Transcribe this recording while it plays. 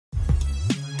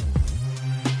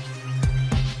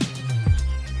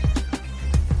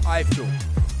iFILM,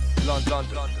 London.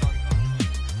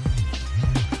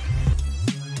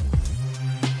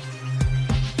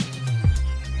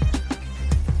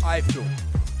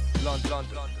 iFILM, London.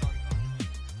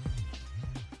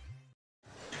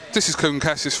 This is Kugan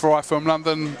Cassius for iFILM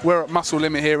London. We're at Muscle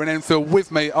Limit here in Enfield.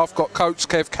 With me, I've got Coach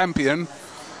Kev Campion,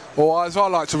 or as I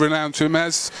like to renounce him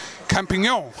as,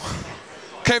 Campion.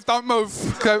 Kev, don't move.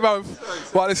 Kev,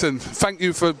 move. Right, listen, thank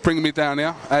you for bringing me down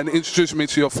here and introducing me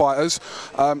to your fighters.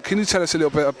 Can you tell us a little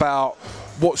bit about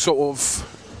what sort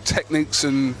of techniques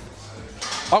and,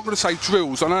 I'm going to say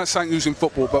drills, I know that's saying using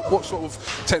football, but what sort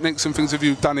of techniques and things have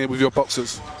you done here with your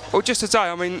boxers? Well, just today,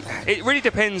 I mean, it really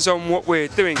depends on what we're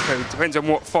doing, It depends on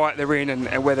what fight they're in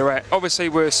and where they're at. Obviously,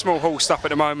 we're small hall stuff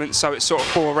at the moment, so it's sort of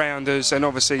 4-rounders, and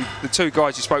obviously the two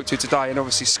guys you spoke to today, and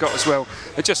obviously Scott as well,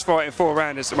 are just fighting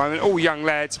 4-rounders at the moment, all young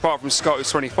lads, apart from Scott, who's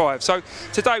 25. So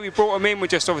today we brought them in, we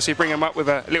just obviously bring them up with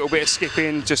a little bit of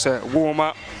skipping, just a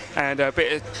warm-up, and a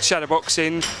bit of shadow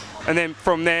boxing. And then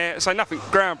from there, so nothing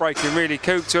groundbreaking really,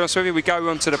 to be honest with you. We go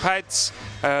onto the pads,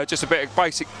 just a bit of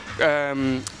basic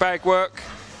bag work,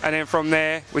 and then from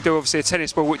there we do obviously a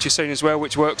tennis ball, which you've seen as well,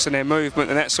 which works on their movement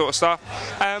and that sort of stuff.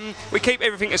 We keep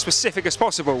everything as specific as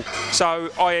possible, so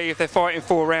i.e. if they're fighting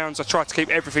 4 rounds, I try to keep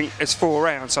everything as 4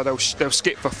 rounds, so they'll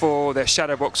skip for 4, they'll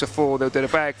shadow box for 4, they'll do the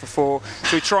bag for 4,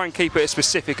 so we try and keep it as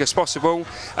specific as possible.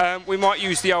 We might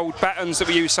use the old battens that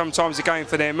we use sometimes again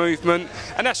for their movement,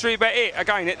 and that's really about it.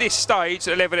 Again, at this stage,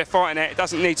 at the level they're fighting at, it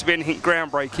doesn't need to be anything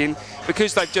groundbreaking,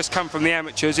 because they've just come from the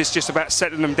amateurs. It's just about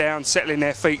settling them down, settling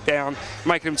their feet down,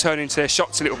 making them turn into their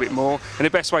shots a little bit more, and the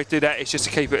best way to do that is just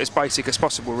to keep it as basic as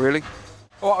possible, really.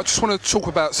 Well, I just want to talk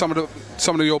about some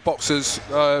of your boxers,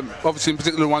 obviously in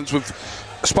particular the ones we've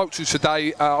spoke to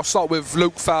today. I'll start with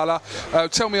Luke Fowler.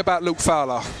 Tell me about Luke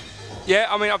Fowler. Yeah,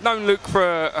 I mean, I've known Luke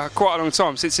for quite a long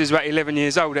time, since he was about 11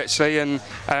 years old actually, and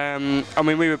I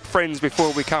mean, we were friends before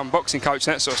we became boxing coach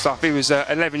and that sort of stuff. He was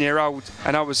 11-year-old,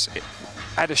 and I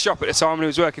had a shop at the time, and he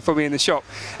was working for me in the shop.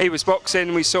 He was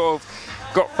boxing, we sort of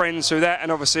got friends through that, and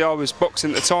obviously I was boxing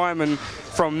at the time, and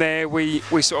from there we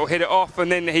sort of hit it off, and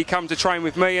then he come to train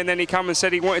with me, and then he come and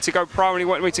said he wanted to go pro and he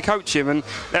wanted me to coach him, and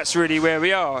that's really where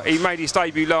we are. He made his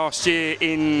debut last year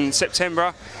in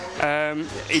September.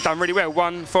 He done really well,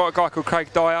 won, fought a guy called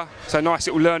Craig Dyer, so nice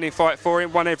little learning fight for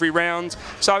him, won every round.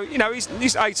 So, you know,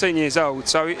 he's 18 years old,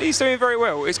 so he's doing very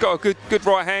well. He's got a good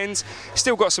right hand,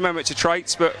 still got some amateur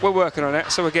traits, but we're working on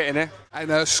that, so we're getting there.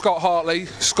 And Scott Hartley,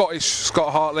 Scottish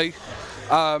Scott Hartley,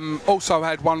 also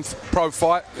had one pro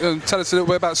fight. Tell us a little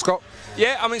bit about Scott.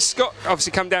 Yeah, I mean, Scott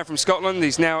obviously come down from Scotland.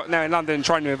 He's now in London and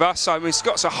training with us. So I mean,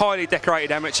 Scott's a highly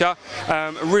decorated amateur,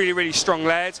 a really strong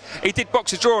lad. He did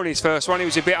box a draw in his first one. He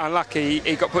was a bit unlucky.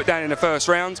 He got put down in the first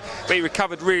round, but he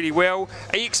recovered really well.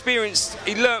 He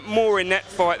learnt more in that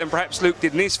fight than perhaps Luke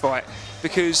did in his fight,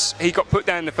 because he got put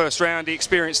down in the first round, he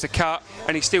experienced the cut,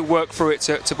 and he still worked through it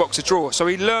to box a draw. So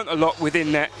he learnt a lot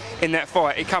in that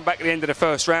fight. He come back at the end of the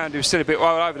first round, he was still a bit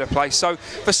all over the place. So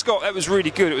for Scott, that was really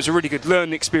good. It was a really good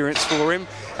learning experience for him.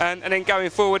 And then going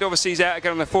forward, obviously he's out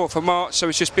again on the 4th of March, so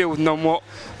it's just building on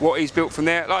what he's built from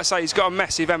there. Like I say, he's got a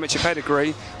massive amateur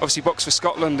pedigree, obviously boxed for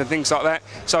Scotland and things like that.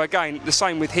 So again, the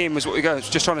same with him as what we go,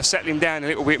 just trying to settle him down a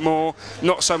little bit more,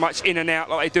 not so much in and out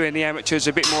like they do in the amateurs,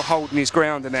 a bit more holding his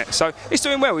ground and that. So he's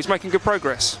doing well, he's making good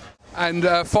progress. And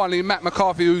finally, Matt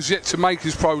McCarthy, who's yet to make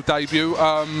his pro debut.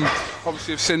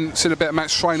 Obviously, I've seen a bit of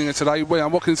Matt's training here today.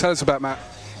 What can you tell us about Matt?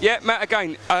 Yeah, Matt,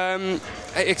 again,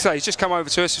 he's just come over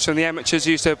to us from the amateurs.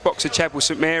 He used to box at Chadwell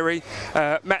St Mary.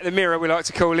 Matt the Mirror, we like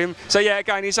to call him. So yeah,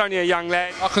 again, he's only a young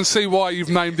lad. I can see why you've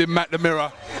named him Matt the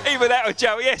Mirror. Either that or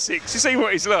Joey Essex, you see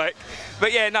what he's like.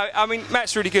 But yeah, no, I mean,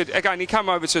 Matt's really good. Again, he come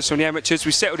over to us from the amateurs.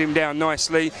 We settled him down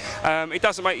nicely. He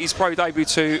doesn't make his pro debut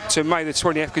to May the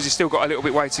 20th, because he's still got a little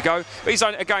bit way to go. But he's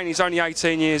only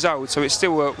 18 years old, so it's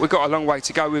still we've got a long way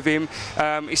to go with him.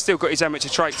 He's still got his amateur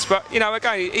traits, but you know,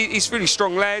 again, he's a really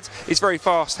strong lad. He's very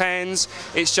fast hands.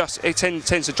 It's just he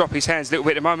tends to drop his hands a little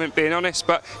bit at the moment, being honest.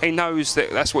 But he knows that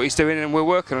that's what he's doing, and we're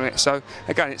working on it. So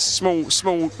again, it's small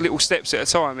little steps at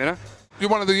a time, you know. You're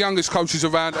one of the youngest coaches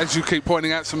around, as you keep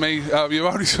pointing out to me. You're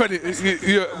only 20.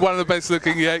 You're one of the best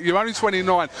looking. Yeah, you're only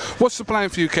 29. What's the plan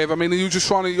for you, Kev? I mean, are you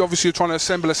just obviously you're trying to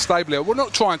assemble a stable here? Well,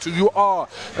 not trying to. You are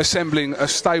assembling a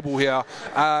stable here,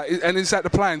 and is that the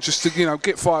plan? Just to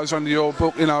get fighters under your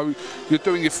book. You're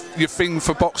doing your thing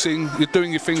for boxing. You're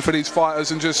doing your thing for these fighters,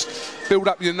 and just build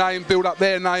up your name, build up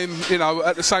their name.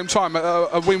 At the same time,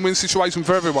 a win-win situation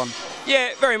for everyone.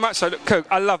 Yeah, very much so. Look, Cook,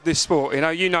 I love this sport.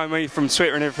 You know me from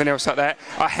Twitter and everything else like that.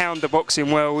 I hound the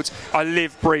boxing world. I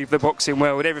live, breathe the boxing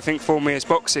world. Everything for me is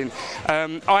boxing.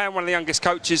 I am one of the youngest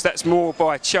coaches. That's more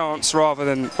by chance rather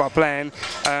than by plan.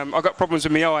 I got problems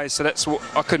with my eyes, so that's what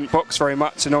I couldn't box very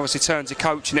much, and obviously turned to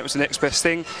coach, and it was the next best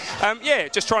thing. Yeah,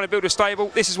 just trying to build a stable.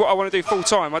 This is what I want to do full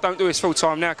time. I don't do this full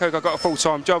time now, Cook. I've got a full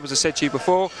time job, as I said to you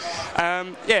before.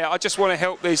 Yeah, I just want to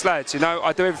help these lads.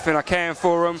 I do everything I can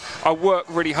for them. I work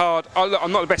really hard.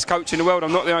 I'm not the best coach in the world,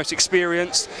 I'm not the most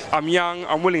experienced, I'm young,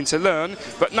 I'm willing to learn,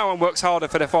 but no one works harder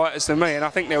for their fighters than me, and I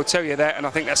think they'll tell you that, and I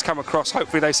think that's come across.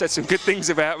 Hopefully they said some good things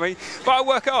about me, but I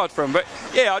work hard for them. But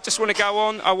yeah, I just want to go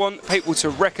on. I want people to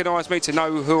recognise me, to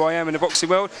know who I am in the boxing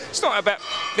world. It's not about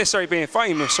necessarily being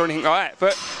famous or anything like that,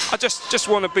 but I just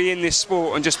want to be in this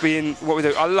sport and just be in what we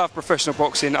do. I love professional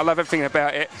boxing, I love everything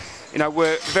about it.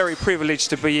 We're very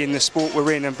privileged to be in the sport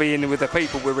we're in and be in with the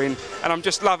people we're in, and I'm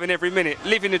just loving every minute.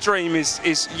 Living the dream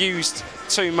is used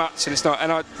too much, and it's not,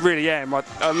 and I really am.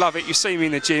 I love it. You see me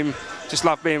in the gym, just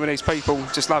love being with these people,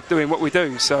 just love doing what we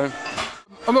do. So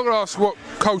I'm not going to ask what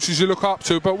coaches you look up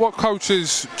to, but what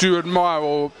coaches do you admire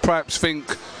or perhaps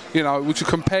think, would you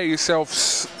compare yourself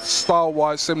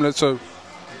style-wise similar to?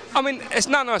 I mean, it's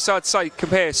none of us, I'd say,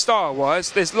 compare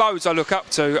style-wise. There's loads I look up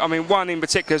to. I mean, one in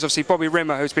particular is obviously Bobby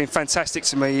Rimmer, who's been fantastic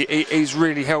to me. He's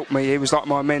really helped me. He was like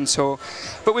my mentor.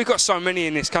 But we've got so many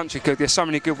in this country, Cook. There's so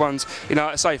many good ones.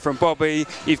 I say from Bobby,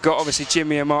 you've got obviously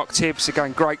Jimmy and Mark Tibbs,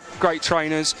 again, great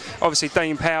trainers. Obviously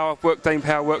Dean Power, Dean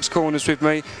Power works corners with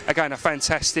me. Again, a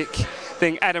fantastic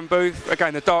thing. Adam Booth,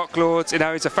 again, the Dark Lords,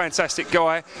 he's a fantastic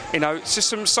guy. It's just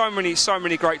so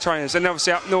many great trainers. And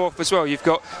obviously up north as well, you've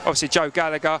got obviously Joe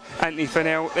Gallagher, Anthony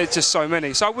Fennell. There's just so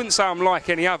many. So I wouldn't say I'm like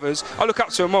any others. I look up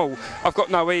to them all. I've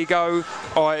got no ego.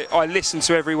 I listen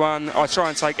to everyone. I try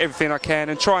and take everything I can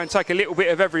and try and take a little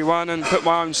bit of everyone and put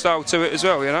my own style to it as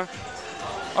well,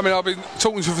 I mean, I've been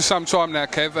talking to you for some time now,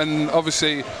 Kev, and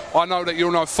obviously I know that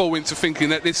you're no fool into thinking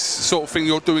that this sort of thing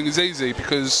you're doing is easy,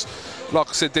 because like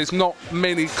I said, there's not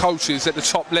many coaches at the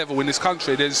top level in this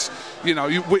country. There's,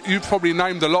 you've probably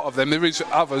named a lot of them. There is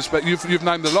others, but you've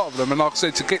named a lot of them. And like I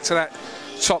said, to get to that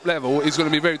top level is going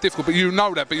to be very difficult. But you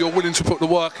know that, but you're willing to put the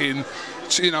work in,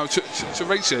 to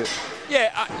reach it.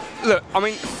 Yeah, look, I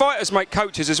mean, fighters make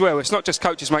coaches as well. It's not just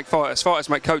coaches make fighters, fighters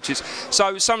make coaches.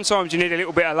 So sometimes you need a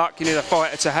little bit of luck. You need a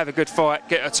fighter to have a good fight,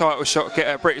 get a title shot,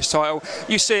 get a British title.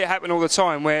 You see it happen all the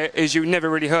time, whereas you never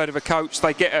really heard of a coach,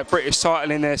 they get a British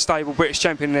title in their stable, British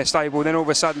champion in their stable, then all of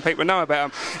a sudden people know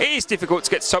about them. It is difficult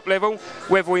to get to top level.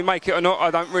 Whether we make it or not, I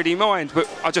don't really mind, but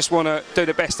I just want to do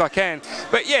the best I can.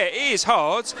 But yeah, it is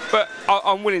hard, but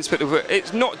I'm willing to put the...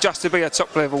 It's not just to be a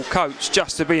top level coach,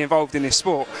 just to be involved in this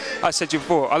sport. I said to you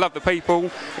before, I love the people.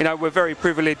 We're very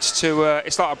privileged to.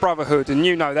 It's like a brotherhood, and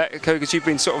you know that because you've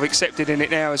been sort of accepted in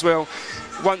it now as well.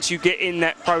 Once you get in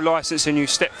that pro license and you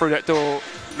step through that door,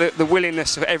 the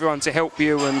willingness of everyone to help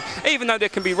you, and even though there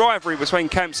can be rivalry between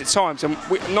camps at times, and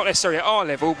not necessarily at our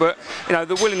level, but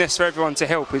the willingness for everyone to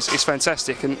help is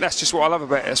fantastic, and that's just what I love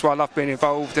about it. That's why I love being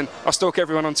involved, and I stalk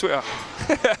everyone on Twitter.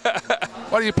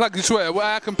 Why do you plug your Twitter?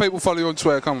 How can people follow you on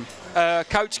Twitter? Come on.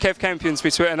 Coach Kev Campion's my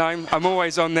Twitter name. I'm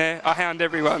always on there. I hound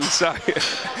everyone. So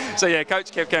yeah,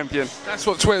 Coach Kev Campion. That's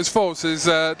what Twitter's for.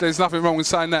 So there's nothing wrong with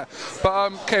saying that. But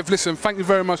Kev, listen, thank you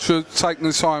very much for taking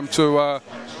the time to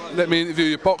let me interview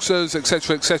your boxers,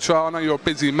 etc., etc. I know you're a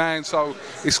busy man, so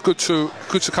it's good to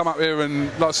come up here and,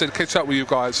 like I said, catch up with you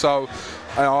guys. So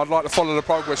I'd like to follow the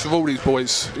progress of all these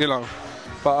boys,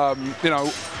 But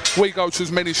we go to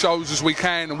as many shows as we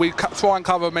can, and we try and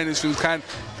cover as many as we can.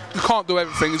 You can't do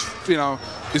everything.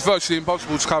 It's virtually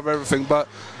impossible to cover everything. But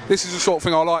this is the sort of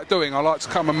thing I like doing. I like to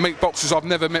come and meet boxers I've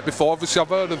never met before. Obviously, I've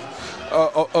heard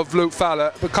of Luke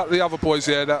Fowler, but a couple of the other boys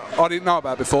here that I didn't know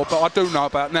about before, but I do know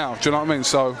about now. Do you know what I mean?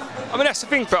 So, that's the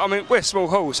thing. But we're a small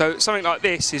hall, so something like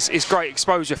this is great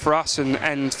exposure for us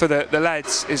and for the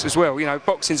lads as well.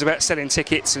 Boxing's about selling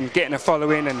tickets and getting a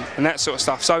following and that sort of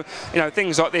stuff. So,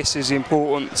 things like this is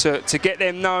important to get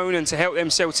them known and to help them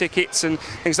sell tickets and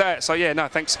things like that. So yeah, no,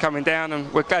 thanks for coming down,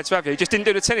 and we're glad to have you. You just didn't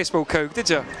do the tennis ball, Coog, did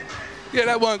you? Yeah,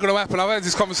 that weren't going to happen. I've had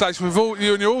this conversation with all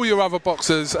your other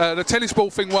boxers. The tennis ball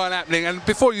thing weren't happening. And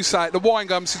before you say it, the wine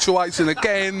gum situation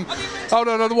again. Oh,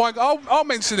 no, the wine gum. I'll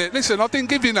mention it. Listen, I didn't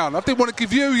give you none. I didn't want to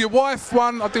give you, your wife,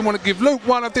 one. I didn't want to give Luke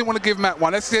one. I didn't want to give Matt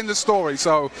one. That's the end of the story.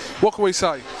 So, what can we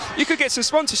say? You could get some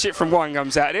sponsorship from wine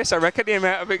gums out of this, I reckon, the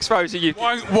amount of exposure you...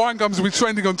 Wine gums will be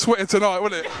trending on Twitter tonight,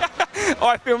 won't it?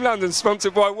 iFILM London,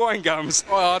 sponsored by Wine Gums.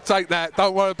 Oh, I'll take that.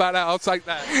 Don't worry about that. I'll take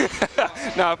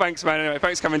that. No, thanks, man. Anyway,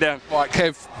 thanks for coming down. Right,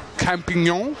 Kev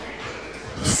Campion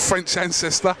French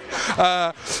ancestor.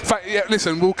 Yeah,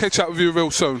 listen, we'll catch up with you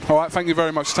real soon. All right, thank you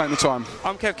very much for taking the time.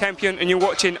 I'm Kev Campion, and you're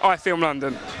watching iFILM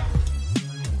London.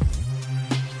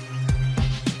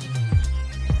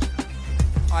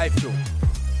 iFILM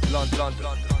London.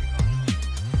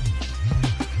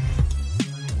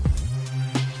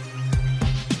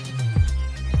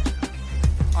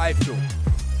 iFILM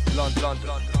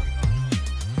London.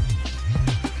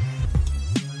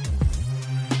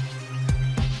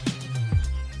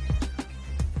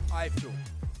 iFILM.